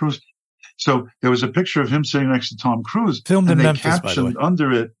Tom Cruise? So there was a picture of him sitting next to Tom Cruise. Filmed in Memphis, captioned by the way.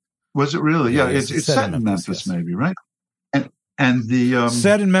 Under it, was it really? Yeah, it's set in Memphis, yes. Maybe, right? And the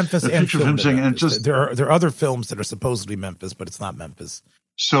set in Memphis and picture of him saying, and just there are other films that are supposedly Memphis, but it's not Memphis.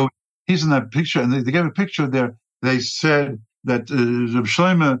 So he's in that picture, and they gave a picture there. They said that Rav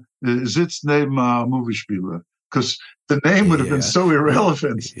Shlomo sitzt neben a movie spieler, because the name would have been so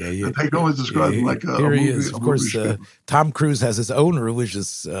irrelevant that they go and describe him like a here movie. He is. Of course, Tom Cruise has his own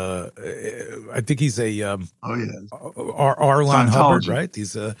religious. I think he's a Arlon Hubbard, right?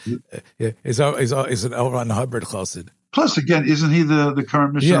 He's an Arlon Hubbard chassid. Plus, again, isn't he the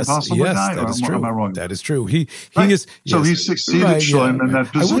current Mission Impossible guy? Yes, that is true. Am I wrong? That is true. He is. So yes, he succeeded Shlomo in that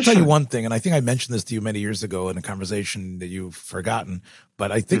position. I will tell you one thing, and I think I mentioned this to you many years ago in a conversation that you've forgotten,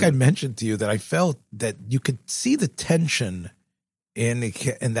 but I think I mentioned to you that I felt that you could see the tension in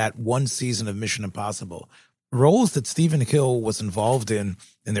that one season of Mission Impossible. Roles that Stephen Hill was involved in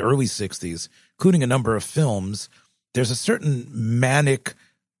the early 60s, including a number of films, there's a certain manic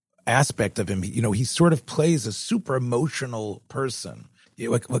aspect of him. He sort of plays a super emotional person,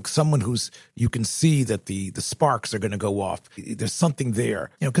 like someone who's, you can see that the sparks are going to go off. There's something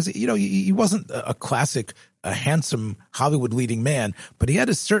there, because he wasn't a classic, a handsome Hollywood leading man, but he had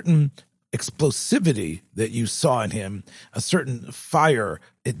a certain explosivity that you saw in him, a certain fire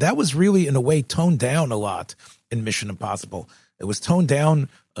that was really in a way toned down a lot in Mission Impossible. It was toned down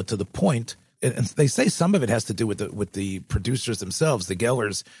to the point. And they say some of it has to do with the producers themselves, the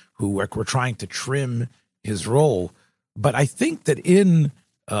Gellers, who were trying to trim his role. But I think that in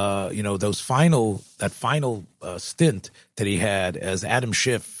that final stint that he had as Adam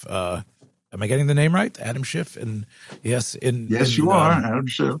Schiff, am I getting the name right? Adam Schiff, and you are Adam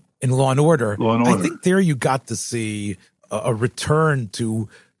Schiff in Law and Order. Law and Order. I think there you got to see a return to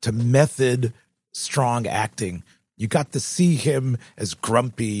method, strong acting. You got to see him as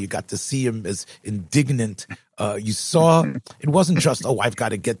grumpy. You got to see him as indignant. You saw it wasn't just, I've got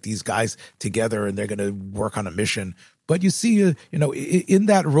to get these guys together and they're going to work on a mission. But you see, in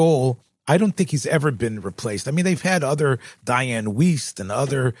that role, I don't think he's ever been replaced. I mean, they've had other Diane Wiest and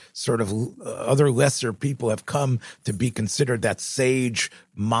other sort of other lesser people have come to be considered that sage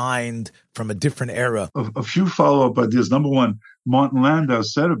mind from a different era. A few follow-up ideas. Number one, Martin Landau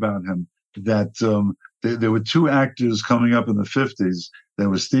said about him that there were 2 actors coming up in the 50s. There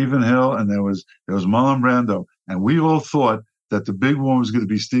was Stephen Hill and there was Marlon Brando. And we all thought that the big one was going to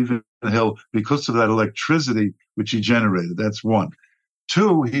be Stephen Hill because of that electricity which he generated. That's one.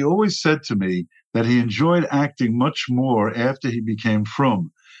 2, he always said to me that he enjoyed acting much more after he became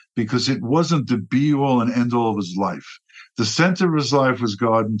frum, because it wasn't the be-all and end-all of his life. The center of his life was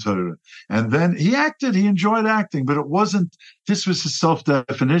God and Torah. And then he enjoyed acting, but this was his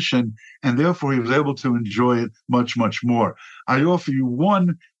self-definition, and therefore he was able to enjoy it much, much more. I offer you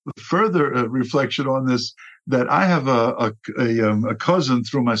one further reflection on this, that I have a cousin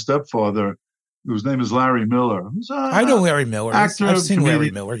through my stepfather, whose name is Larry Miller. I know Larry Miller. Actor, I've seen comedian.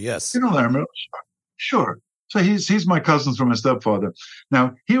 Larry Miller, yes. You know Larry Miller? Sure. So he's my cousin from my stepfather.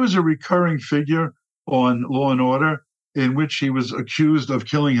 Now, he was a recurring figure on Law and Order, in which he was accused of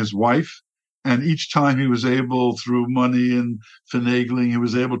killing his wife. And each time he was able, through money and finagling, he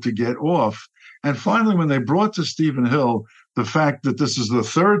was able to get off. And finally, when they brought to Stephen Hill the fact that this is the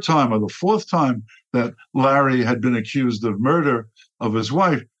 3rd time or the 4th time that Larry had been accused of murder of his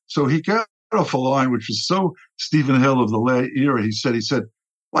wife, so he got off a line which was so Stephen Hill of the late era. He said,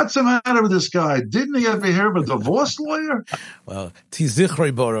 "What's the matter with this guy? Didn't he ever hear of a divorce lawyer?" Well,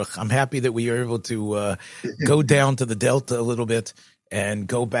 Tizichrei Baruch, I'm happy that we are able to go down to the Delta a little bit and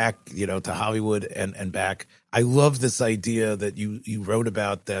go back, to Hollywood and back. I love this idea that you wrote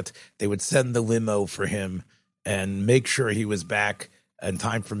about, that they would send the limo for him and make sure he was back in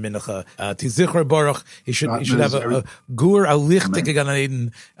time for Mincha. Tizichar Baruch, he should have a gur alichtige Gan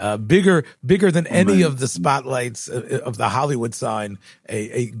Eden, bigger than any of the spotlights of the Hollywood sign.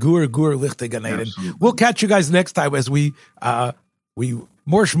 A gur lichtige Gan Eden. We'll catch you guys next time as we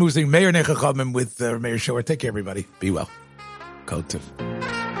more schmoozing. Meir Nechachamim with Meir Schiller. Take care, everybody. Be well. Kotiv.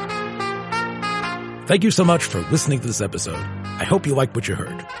 Thank you so much for listening to this episode. I hope you liked what you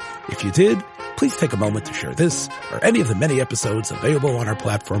heard. If you did, please take a moment to share this or any of the many episodes available on our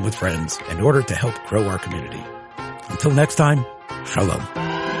platform with friends in order to help grow our community. Until next time, shalom.